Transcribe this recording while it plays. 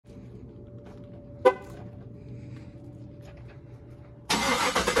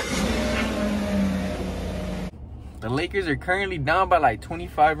The Lakers are currently down by like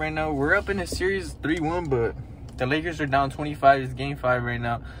 25 right now. We're up in the series 3-1, but the Lakers are down 25. It's game 5 right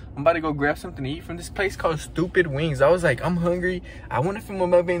now. I'm about to go grab something to eat from this place called Stupid Wings. I was like, I'm hungry. I want to film a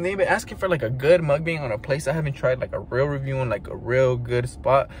mukbang. They've been asking for like a good mukbang on a place I haven't tried, like a real review on like a real good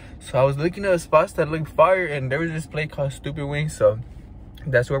spot. So I was looking at spots that looked fire, and there was this place called Stupid Wings. So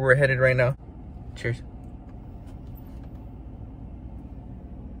that's where we're headed right now. Cheers.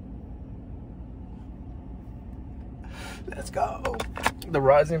 Let's go. The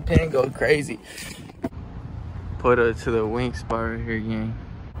rosin pan go crazy. Put it to the wing spot right here, gang.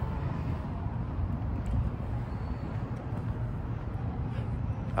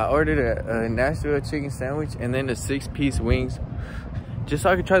 I ordered a Nashville chicken sandwich and then the 6-piece wings, just so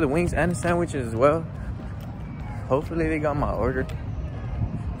I could try the wings and the sandwiches as well. Hopefully they got my order,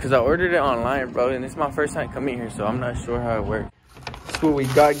 because I ordered it online, bro, and it's my first time coming here, so I'm not sure how it works. That's what we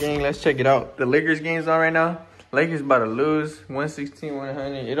got, gang. Let's check it out. The Lakers game's on right now. Lakers about to lose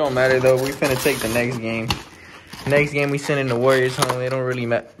 116-100. It don't matter though. We finna take the next game. Next game we sending the Warriors home. It don't really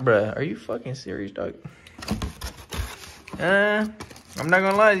matter. Bruh, are you fucking serious, dog? I'm not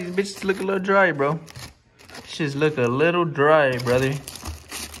gonna lie, these bitches look a little dry, bro. Shits look a little dry, brother.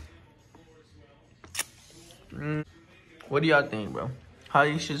 What do y'all think, bro? How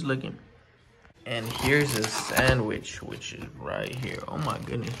these shits looking? And here's a sandwich, which is right here. Oh my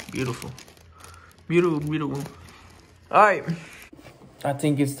goodness, beautiful. Beautiful, beautiful. All right, I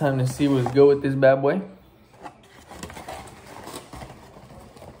think it's time to see what's good with this bad boy.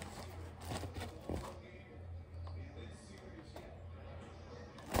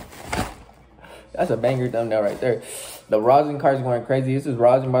 That's a banger thumbnail right there. The rosin car's going crazy. This is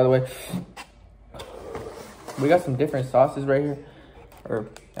rosin, by the way. We got some different sauces right here. Or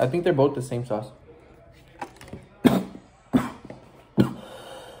I think they're both the same sauce.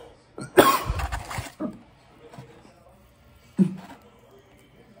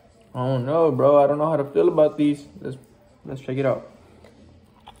 I don't know, bro. I don't know how to feel about these. Let's check it out.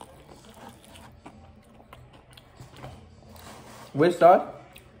 With sauce,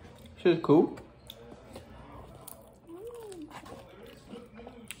 shit's cool.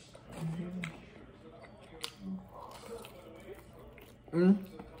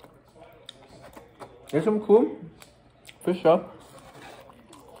 There's some cool, for sure.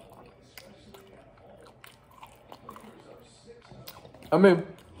 I mean,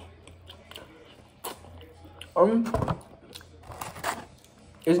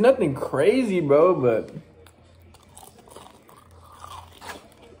 it's nothing crazy, bro, but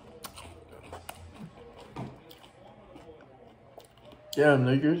damn,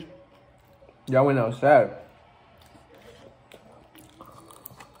 Lakers, y'all went outside.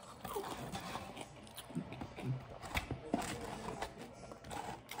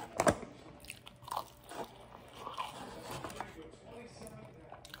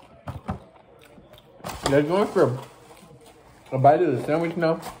 Let's go for a bite of the sandwich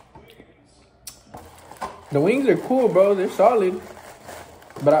now. The wings are cool, bro. They're solid.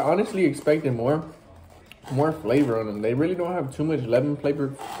 But I honestly expected more flavor on them. They really don't have too much lemon pepper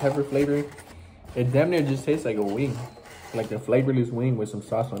flavoring. It damn near just tastes like a wing. Like a flavorless wing with some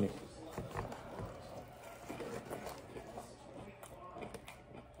sauce on it.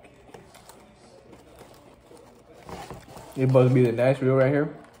 It's supposed to be the Nashville right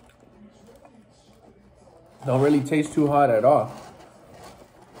here. Don't really taste too hot at all.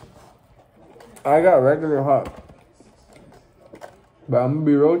 I got regular hot. But I'm gonna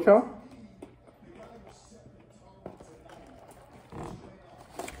be real with y'all.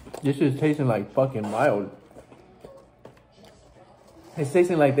 This is tasting like fucking mild. It's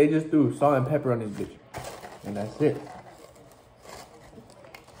tasting like they just threw salt and pepper on this bitch. And that's it.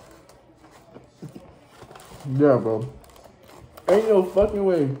 Yeah, bro. Ain't no fucking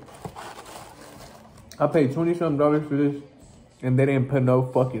way. I paid $20-something for this, and they didn't put no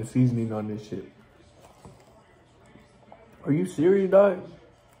fucking seasoning on this shit. Are you serious, dog?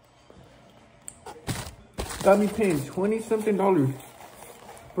 Got me paying $20-something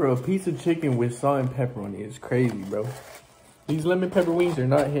for a piece of chicken with salt and pepper on it. It's crazy, bro. These lemon pepper wings are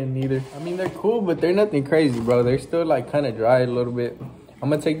not hitting either. I mean, they're cool, but they're nothing crazy, bro. They're still like kind of dry a little bit. I'm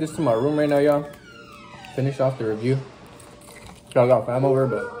gonna take this to my room right now, y'all. Finish off the review. Y'all got fam over,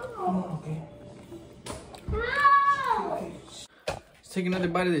 but okay. Let's take another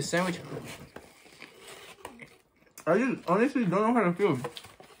bite of this sandwich. I just honestly don't know how to feel.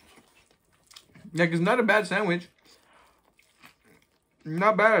 Like, it's not a bad sandwich.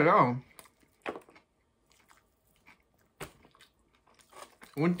 Not bad at all.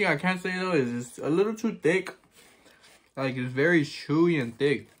 One thing I can't say though is it's a little too thick. Like, it's very chewy and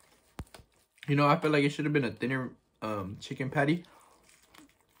thick. You know, I feel like it should have been a thinner chicken patty.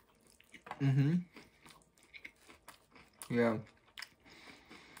 Yeah.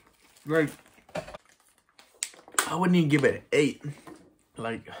 Like, I wouldn't even give it an 8.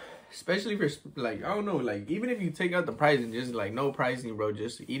 Like, especially for, like, I don't know, like, even if you take out the pricing, just, like, no pricing, bro,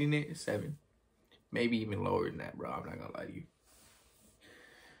 just eating it, 7. Maybe even lower than that, bro. I'm not gonna lie to you.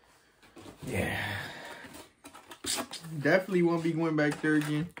 Yeah. Definitely won't be going back there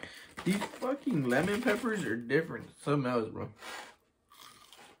again. These fucking lemon peppers are different. Something else, bro.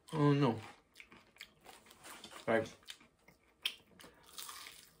 I don't know. Like,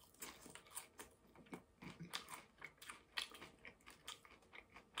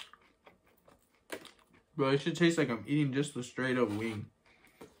 bro, it should taste like I'm eating just a straight up wing.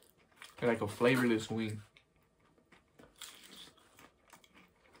 Like a flavorless wing.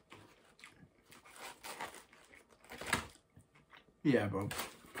 Yeah, bro.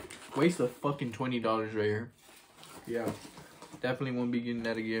 Waste of fucking $20 right here. Yeah. Definitely won't be getting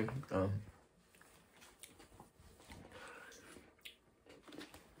that again.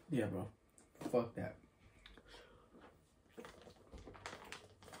 Yeah, bro. Fuck that.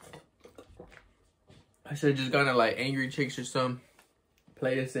 I should have just gotten like Angry Chicks or something.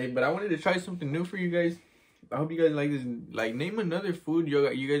 Play it safe. But I wanted to try something new for you guys. I hope you guys like this. Like, name another food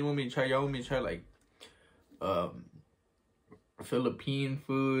you guys want me to try. Y'all want me to try like Philippine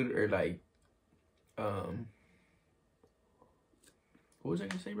food or like what was I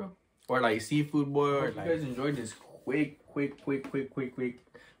gonna say, bro? Or like seafood boy. Or like, you guys enjoyed this quick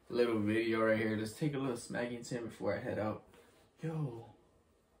little video right here. Let's take a little smacking tin before I head out.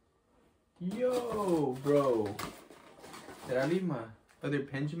 Yo, bro. Did I leave my other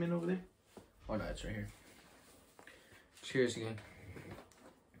Benjamin over there? Oh no, it's right here. Cheers again.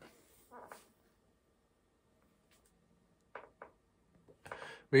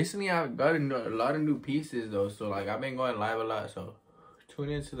 Recently, I've gotten a lot of new pieces though, so like I've been going live a lot. So tune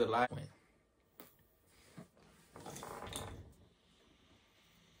into the live.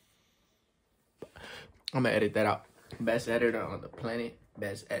 I'm gonna edit that out. Best editor on the planet.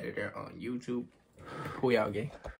 Best editor on YouTube. We out, gang.